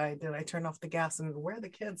 And did I turn off the gas? And where are the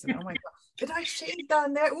kids? And oh my God, did I shave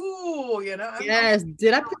down there? Ooh, you know. Yes.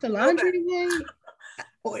 Did I put the laundry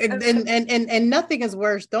away? And nothing is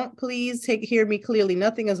worse. Don't please hear me clearly.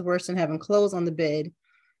 Nothing is worse than having clothes on the bed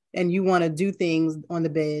and you want to do things on the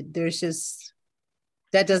bed. There's just,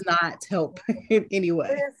 that does not help in any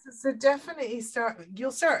way. Yes, so definitely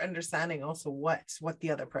you'll start understanding also what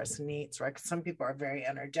the other person needs, right? Because some people are very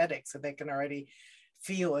energetic, so they can already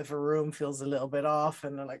feel if a room feels a little bit off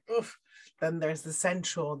and they're like, oof. Then there's the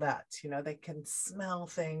sensual that, you know, they can smell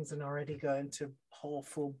things and already go into whole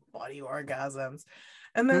full body orgasms.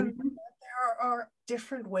 And then there are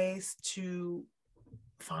different ways to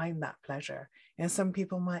find that pleasure. You know, some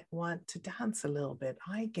people might want to dance a little bit,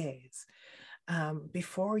 eye gaze.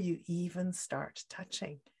 Before you even start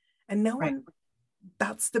touching. And no one,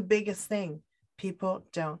 that's the biggest thing. People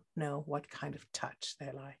don't know what kind of touch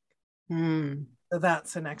they like. So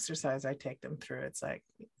that's an exercise I take them through. It's like,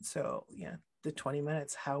 so yeah, the 20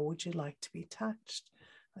 minutes, how would you like to be touched?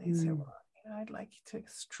 And you say, well, I'd like you to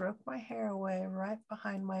stroke my hair away right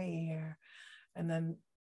behind my ear, and then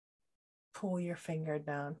pull your finger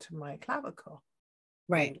down to my clavicle.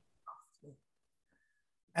 Right.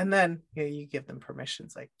 And then you give them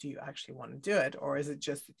permissions, like, do you actually want to do it, or is it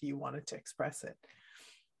just that you wanted to express it?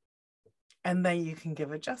 And then you can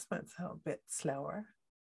give adjustments, so a bit slower,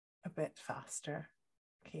 a bit faster.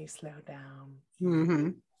 Can you slow down? Mm-hmm.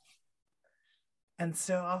 And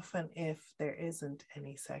so often, if there isn't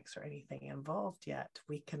any sex or anything involved yet,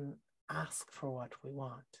 we can ask for what we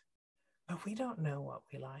want, but we don't know what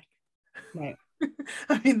we like. Right.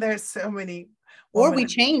 I mean, there's so many. Or we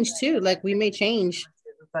change too. Like we may change.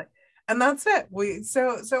 And that's it.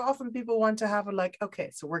 So often people want to have a like,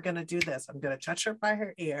 okay, so we're gonna do this. I'm gonna touch her by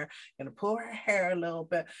her ear, gonna pull her hair a little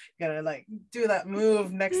bit, gonna like do that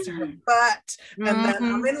move next to her butt, and then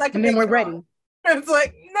I'm in like, and then we're ready. It's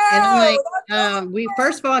like, no. And I'm like, we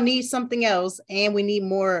first of all need something else, and we need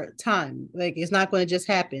more time. Like it's not going to just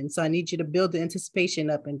happen. So I need you to build the anticipation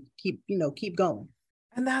up and keep going.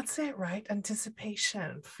 And that's it, right?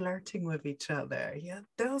 Anticipation, flirting with each other. Yeah,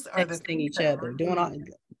 those are the things each other, doing all.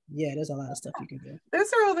 Yeah, there's a lot of stuff you can do.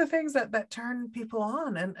 Those are all the things that turn people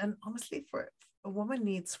on. And honestly, for a woman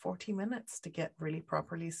needs 40 minutes to get really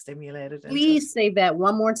properly stimulated. Please say that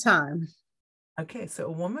one more time. Okay, so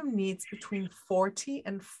a woman needs between 40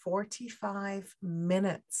 and 45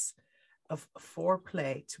 minutes of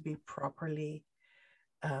foreplay to be properly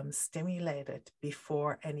stimulated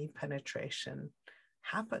before any penetration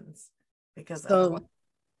happens, because otherwise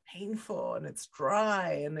it's painful and it's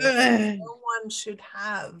dry, and no one should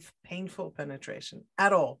have painful penetration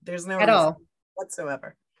at all. There's no reason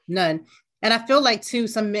whatsoever. None. And I feel like too,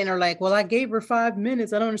 some men are like, well, I gave her 5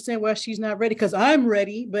 minutes. I don't understand why she's not ready, because I'm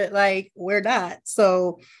ready, but like we're not.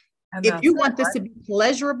 So if you want this to be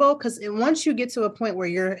pleasurable, because once you get to a point where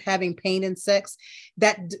you're having pain in sex,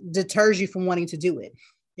 that deters you from wanting to do it.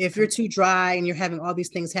 If you're too dry and you're having all these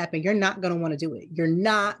things happen, you're not going to want to do it. You're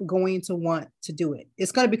not going to want to do it.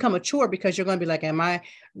 It's going to become a chore, because you're going to be like, am I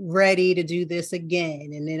ready to do this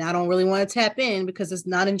again? And then I don't really want to tap in because it's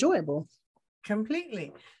not enjoyable.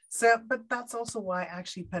 Completely. So, but that's also why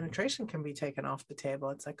actually penetration can be taken off the table.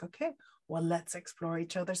 It's like, okay, well, let's explore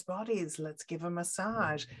each other's bodies. Let's give a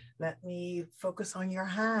massage. Let me focus on your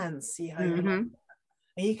hands. See how you like.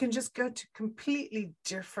 And you can just go to completely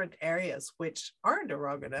different areas, which aren't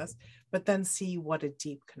erogenous, but then see what a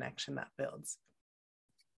deep connection that builds.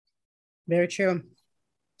 Very true.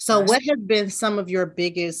 So what has been some of your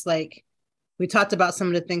biggest, like, we talked about some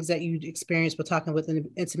of the things that you experienced with talking with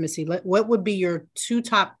intimacy. What would be your 2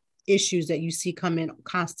 top issues that you see come in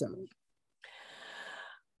constantly?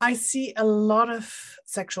 I see a lot of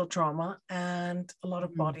sexual trauma and a lot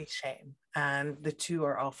of body shame, and the two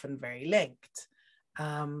are often very linked.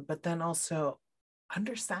 But then also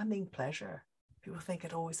understanding pleasure. People think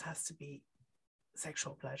it always has to be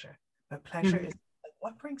sexual pleasure, but pleasure is like,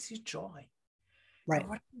 what brings you joy? Right.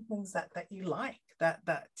 What are the things that you like, that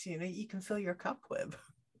you can fill your cup with?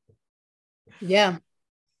 Yeah.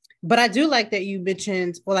 But I do like that you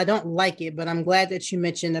mentioned, well, I don't like it, but I'm glad that you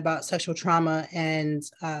mentioned about sexual trauma and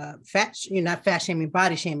not fat shaming,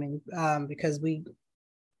 body shaming, because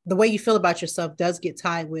the way you feel about yourself does get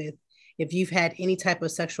tied with if you've had any type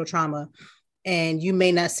of sexual trauma, and you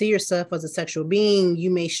may not see yourself as a sexual being.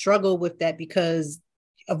 You may struggle with that because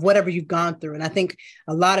of whatever you've gone through. And I think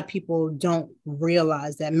a lot of people don't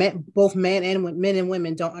realize that both men and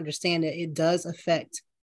women don't understand that it does affect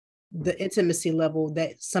the intimacy level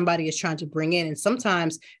that somebody is trying to bring in. And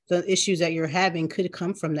sometimes the issues that you're having could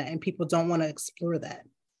come from that, and people don't want to explore that.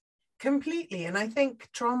 Completely. And I think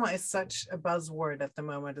trauma is such a buzzword at the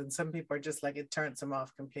moment, and some people are just like, it turns them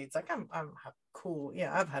off completely. It's like, I'm cool.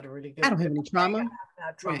 Yeah, I've had a really good. I don't have any trauma. I haven't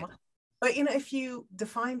had trauma. Right. But if you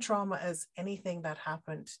define trauma as anything that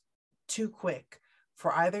happened too quick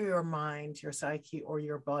for either your mind, your psyche, or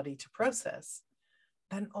your body to process,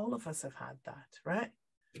 then all of us have had that, right?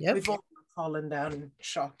 Yep. We've all fallen down and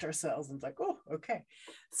shocked ourselves and like, oh, okay.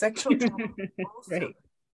 Sexual trauma. Also, right.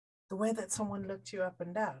 The way that someone looked you up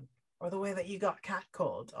and down, or the way that you got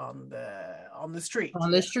catcalled on the street.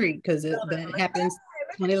 On the street, because that happens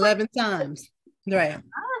 11 times. Right.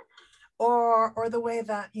 Or the way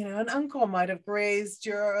that an uncle might have grazed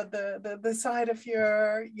the side of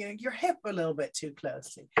your hip a little bit too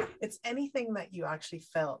closely. It's anything that you actually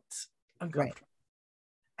felt uncomfortable.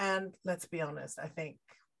 Right. And let's be honest, I think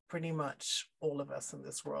pretty much all of us in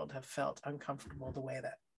this world have felt uncomfortable the way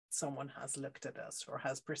that someone has looked at us or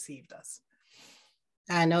has perceived us.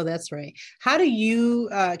 I know that's right. How do you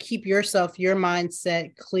keep yourself, your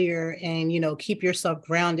mindset clear and, keep yourself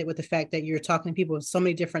grounded with the fact that you're talking to people with so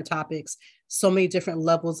many different topics, so many different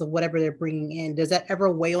levels of whatever they're bringing in? Does that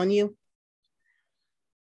ever weigh on you?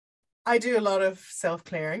 I do a lot of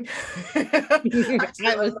self-clearing. I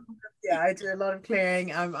do a lot of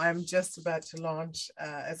clearing. I'm just about to launch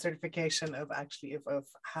a certification of actually of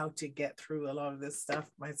how to get through a lot of this stuff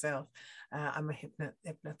myself. I'm a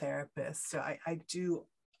hypnotherapist, so I do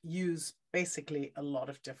use basically a lot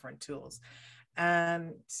of different tools,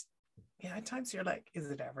 and yeah, at times you're like, is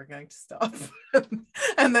it ever going to stop?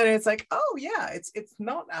 And then it's like, oh yeah, it's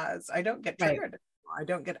not, as I don't get Right. triggered. I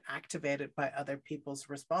don't get activated by other people's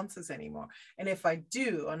responses anymore. And if I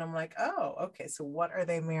do, and I'm like, oh, okay, so what are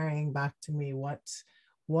they mirroring back to me?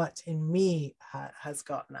 What in me has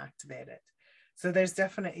gotten activated? So there's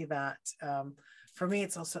definitely that. For me,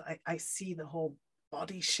 it's also, I see the whole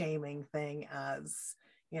body shaming thing as,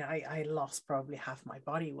 I lost probably half my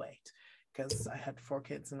body weight because I had 4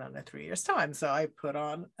 kids in under 3 years' time. So I put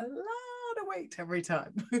on a lot of weight every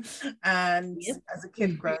time. And Yep. as a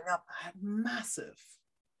kid growing up, I had massive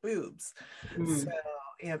boobs. Mm.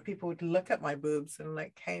 So, people would look at my boobs and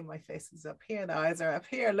like, hey, my face is up here, the eyes are up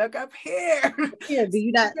here, look up here. Here, do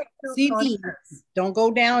you not see me? Don't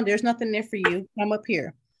go down. There's nothing there for you. Come up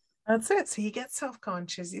here. That's it. So you get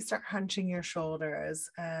self-conscious, you start hunching your shoulders,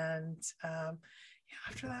 and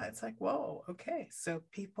after that, it's like, whoa, okay. So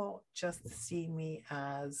people just see me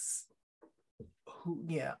as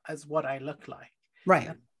as what I look like. Right.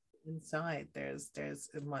 And inside, there's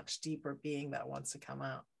a much deeper being that wants to come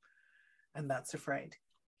out, and that's afraid.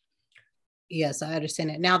 Yes, I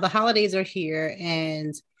understand it. Now the holidays are here,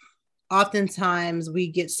 and oftentimes we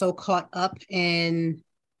get so caught up in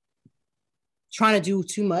trying to do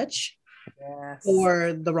too much, Yes.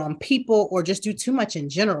 or the wrong people, or just do too much in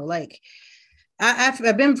general. Like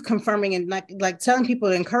I've been confirming and like telling people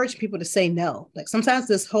to encourage people to say no. Like sometimes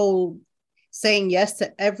this whole saying yes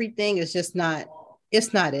to everything is just not,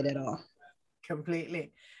 it's not it at all.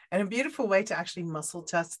 Completely. And a beautiful way to actually muscle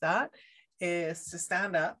test that is to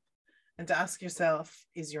stand up and to ask yourself,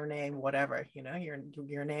 is your name whatever,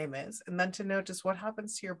 your name is, and then to notice what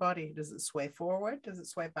happens to your body. Does it sway forward? Does it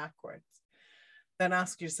sway backwards? Then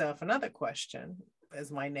ask yourself another question: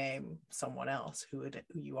 is my name someone else who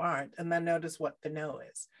you aren't? And then notice what the no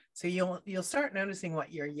is. So you'll start noticing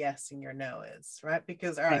what your yes and your no is, right?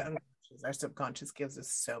 Because our subconscious gives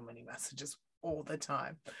us so many messages all the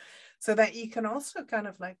time. So that you can also kind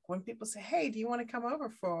of like, when people say, hey, do you want to come over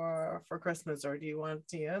for Christmas, or do you want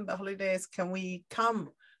to, the holidays, can we come,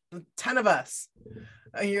 the 10 of us?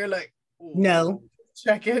 And you're like, No.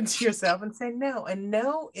 Check into yourself and say no. And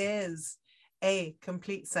no is a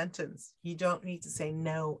complete sentence. You don't need to say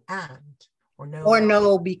no or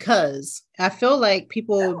no, because I feel like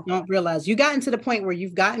people don't realize you gotten to the point where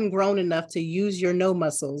you've gotten grown enough to use your no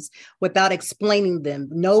muscles without explaining them.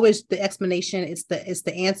 No is the explanation. It's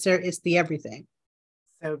the answer. It's the everything.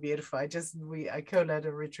 So beautiful. I co-led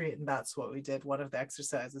a retreat, and that's what we did. One of the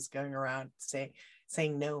exercises, going around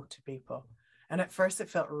saying no to people. And at first it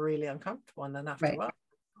felt really uncomfortable. And then after a while,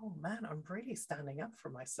 oh man, I'm really standing up for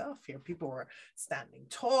myself here. People were standing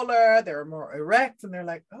taller, they were more erect, and they're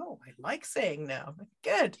like, oh, I like saying no. I'm like,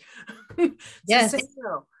 good. Yes. Say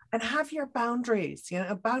no. And have your boundaries.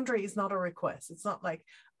 A boundary is not a request. It's not like,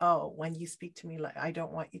 oh, when you speak to me, like, I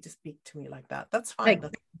don't want you to speak to me like that. That's fine.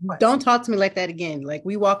 Like, don't talk to me like that again. Like,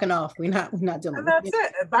 we walking off. We're not dealing and with that's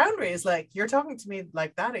it. A boundary is like, you're talking to me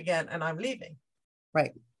like that again, and I'm leaving.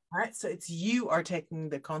 Right. All right. So it's, you are taking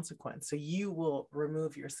the consequence. So you will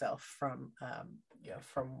remove yourself from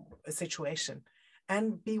a situation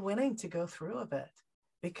and be willing to go through a bit,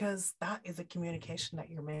 because that is a communication that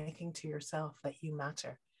you're making to yourself, that you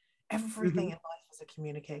matter. Everything in life is a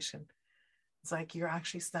communication. It's like you're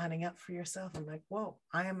actually standing up for yourself and like, whoa,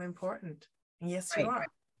 I am important. And yes, you are.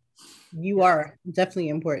 You are definitely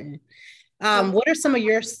important. What are some of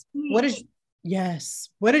your, what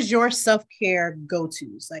is your self-care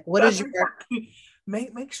go-tos? Like, what is your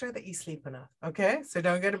make sure that you sleep enough. Okay. So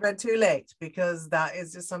don't go to bed too late, because that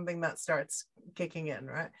is just something that starts kicking in,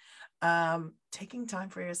 right? Taking time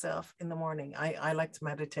for yourself in the morning. I like to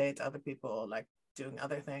meditate. Other people like doing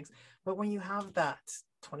other things, but when you have that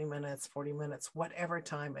 20 minutes, 40 minutes, whatever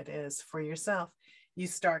time it is for yourself, you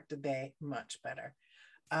start the day much better.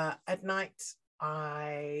 At night,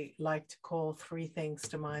 I like to call 3 things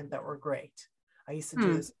to mind that were great. I used to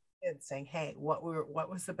do this saying, hey, what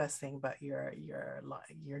was the best thing about your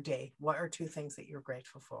day? What are 2 things that you're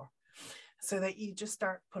grateful for? So that you just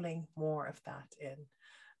start pulling more of that in.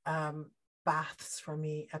 Baths, for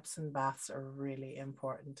me, Epsom baths are really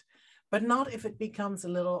important. but not if it becomes a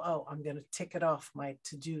little, oh, I'm going to tick it off my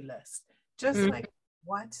to-do list. Just like,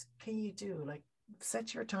 what can you do? Like,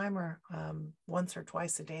 set your timer once or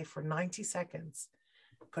twice a day for 90 seconds.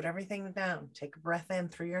 Put everything down. Take a breath in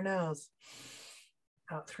through your nose,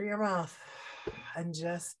 out through your mouth, and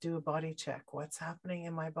just do a body check. What's happening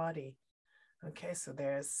in my body? Okay, so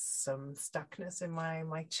there's some stuckness in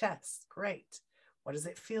my chest. Great. What does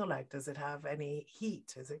it feel like? Does it have any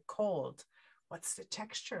heat? Is it cold? What's the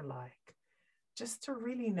texture like? Just to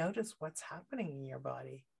really notice what's happening in your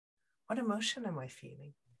body. What emotion am I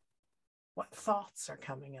feeling? What thoughts are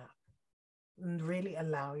coming up? And really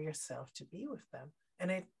allow yourself to be with them.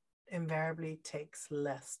 And it invariably takes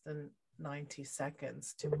less than 90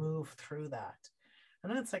 seconds to move through that.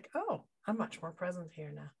 And then it's like, oh, I'm much more present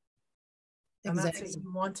here now. And exactly. That's it.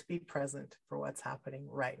 You want to be present for what's happening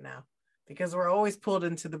right now, because we're always pulled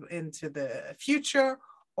into the future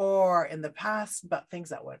or in the past about things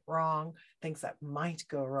that went wrong, things that might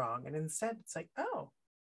go wrong. And instead it's like, oh,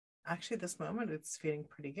 actually this moment, it's feeling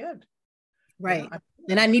pretty good. Right.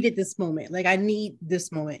 And I needed this moment. Like, I need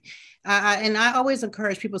this moment. And I always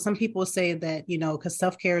encourage people. Some people say that, because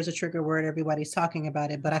self-care is a trigger word, everybody's talking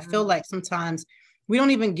about it. But I feel like sometimes we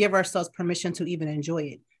don't even give ourselves permission to even enjoy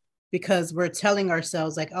it, because we're telling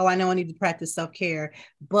ourselves like, oh, I know I need to practice self-care,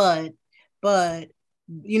 but,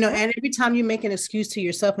 and every time you make an excuse to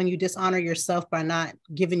yourself and you dishonor yourself by not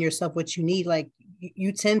giving yourself what you need, like,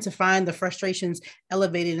 you tend to find the frustrations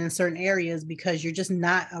elevated in certain areas because you're just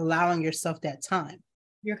not allowing yourself that time.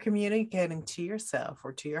 You're communicating to yourself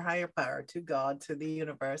or to your higher power, to God, to the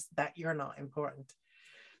universe, that you're not important.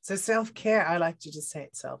 So self-care, I like to just say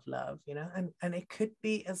it's self-love, and it could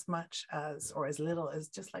be as much as or as little as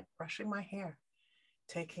just like brushing my hair,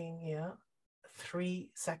 taking, 3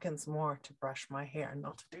 seconds more to brush my hair, and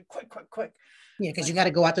not to do quick. Yeah, because you got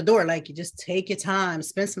to go out the door. Like, you just take your time,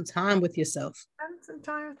 spend some time with yourself. Spend some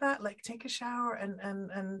time with that. Like, take a shower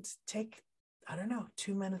and take, I don't know,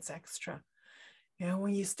 2 minutes extra.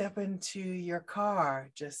 When you step into your car,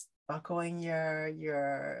 just buckling your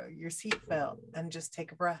seatbelt and just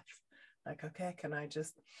take a breath. Like, okay, can I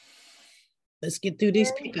just let's get through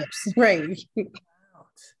these pickups, right?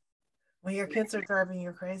 When your kids are driving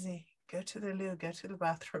you crazy, go to the loo, go to the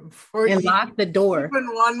bathroom and lock the door.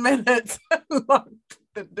 Even 1 minute. Lock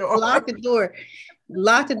the door.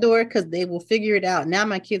 Lock the door, because they will figure it out. Now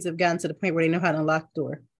my kids have gotten to the point where they know how to lock the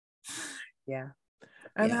door. Yeah.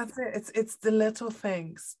 And that's it. It's the little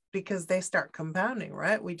things, because they start compounding,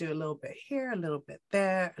 right? We do a little bit here, a little bit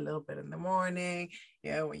there, a little bit in the morning.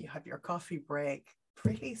 When you have your coffee break,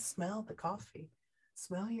 really smell the coffee,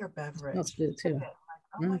 smell your beverage. That's good too. Like,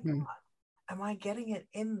 oh my God, am I getting it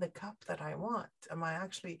in the cup that I want? Am I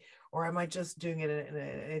just doing it in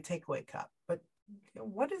a takeaway cup? But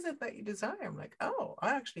what is it that you desire? I'm like, oh, I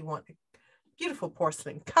actually want a beautiful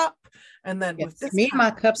porcelain cup. And then with this, me and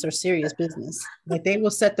my cups are serious business. Like, they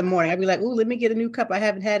will set the morning. I'd be like, oh, let me get a new cup I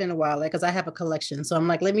haven't had in a while, like, because I have a collection. So I'm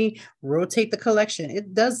like, let me rotate the collection.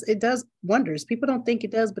 It does wonders. People don't think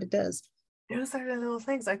it does, but it does. Those are the little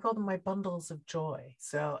things. I call them my bundles of joy.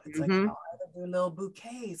 So it's like, I'll either do little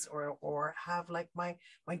bouquets or have like my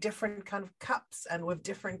different kind of cups, and with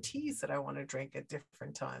different teas that I want to drink at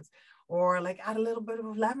different times, or like add a little bit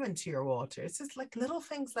of lemon to your water. It's just like little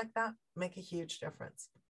things like that make a huge difference.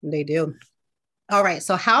 They do. All right.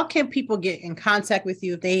 So how can people get in contact with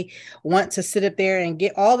you if they want to sit up there and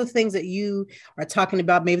get all the things that you are talking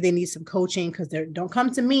about? Maybe they need some coaching, because they don't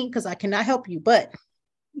come to me because I cannot help you, but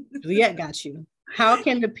Juliette got you. How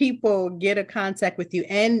can the people get in contact with you?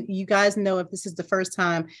 And you guys know, if this is the first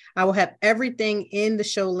time, I will have everything in the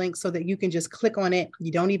show link so that you can just click on it.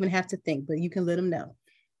 You don't even have to think, but you can let them know.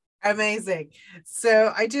 Amazing.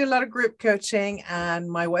 So I do a lot of group coaching, and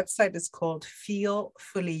my website is called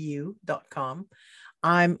feelfullyu.com.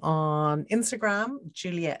 I'm on Instagram,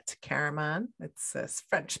 Juliette Caraman. It's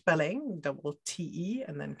French spelling, double T-E,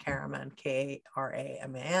 and then Caraman,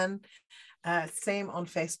 K-R-A-M-A-N. Same on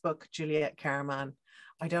Facebook, Juliette Caraman.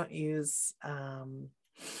 I don't use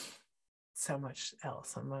so much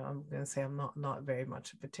else. I'm going to say I'm not very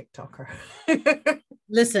much of a TikToker.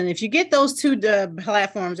 Listen, if you get those two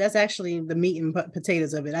platforms, that's actually the meat and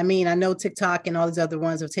potatoes of it. I mean, I know TikTok and all these other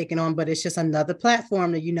ones have taken on, but it's just another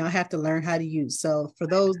platform that you now have to learn how to use. So for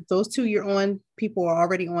those two you're on, people are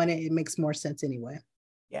already on it. It makes more sense anyway.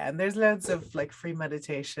 Yeah, and there's loads of like free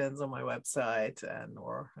meditations on my website, and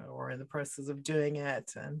or in the process of doing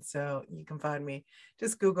it. And so you can find me,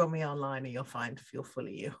 just Google me online and you'll find Feel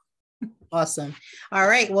Fully You. Awesome. All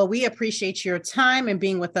right. Well, we appreciate your time and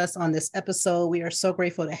being with us on this episode. We are so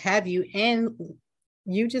grateful to have you. And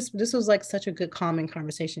this was like such a good calming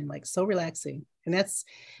conversation, like so relaxing. And that's,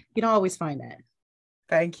 you don't always find that.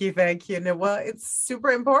 Thank you. No, well, it's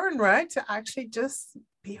super important, right? To actually just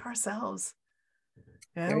be ourselves.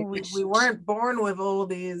 Yeah, we weren't born with all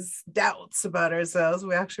these doubts about ourselves.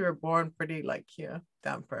 We actually were born pretty like,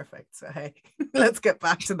 damn perfect. So hey, let's get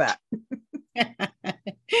back to that.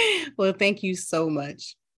 Well, thank you so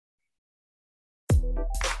much.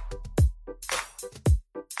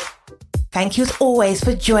 Thank you as always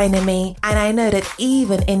for joining me. And I know that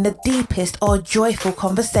even in the deepest or joyful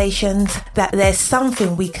conversations, that there's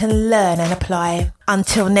something we can learn and apply.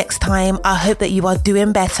 Until next time, I hope that you are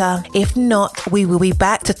doing better. If not, we will be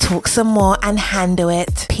back to talk some more and handle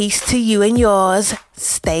it. Peace to you and yours.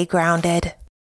 Stay grounded.